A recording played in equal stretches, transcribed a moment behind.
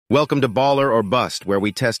Welcome to Baller or Bust, where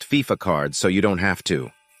we test FIFA cards so you don't have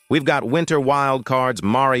to. We've got Winter Wildcards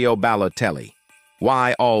Mario Balotelli.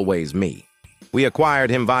 Why always me? We acquired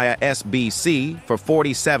him via SBC for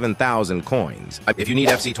 47,000 coins. If you need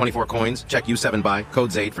FC24 coins, check U7 buy,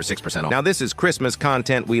 code ZAID for 6% off. Now this is Christmas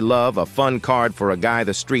content we love, a fun card for a guy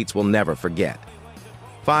the streets will never forget.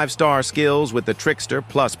 5-star skills with the trickster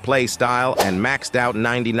plus play style and maxed out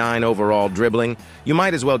 99 overall dribbling. You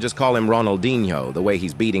might as well just call him Ronaldinho, the way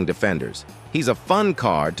he's beating defenders. He's a fun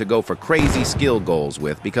card to go for crazy skill goals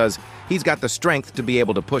with because he's got the strength to be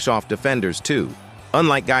able to push off defenders too,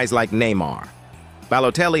 unlike guys like Neymar.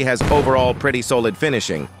 Balotelli has overall pretty solid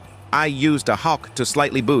finishing. I used a hawk to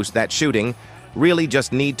slightly boost that shooting. Really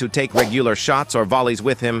just need to take regular shots or volleys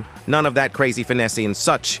with him. None of that crazy finessing and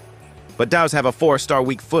such. But does have a 4-star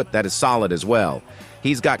weak foot that is solid as well.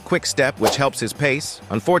 He's got quick step, which helps his pace.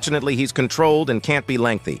 Unfortunately, he's controlled and can't be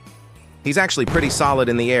lengthy. He's actually pretty solid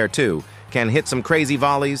in the air too, can hit some crazy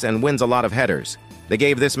volleys and wins a lot of headers. They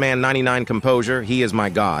gave this man 99 composure. He is my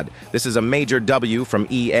god. This is a major W from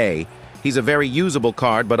EA. He's a very usable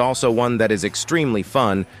card, but also one that is extremely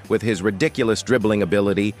fun with his ridiculous dribbling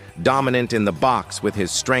ability, dominant in the box with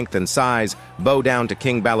his strength and size. Bow down to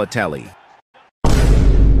King Balotelli.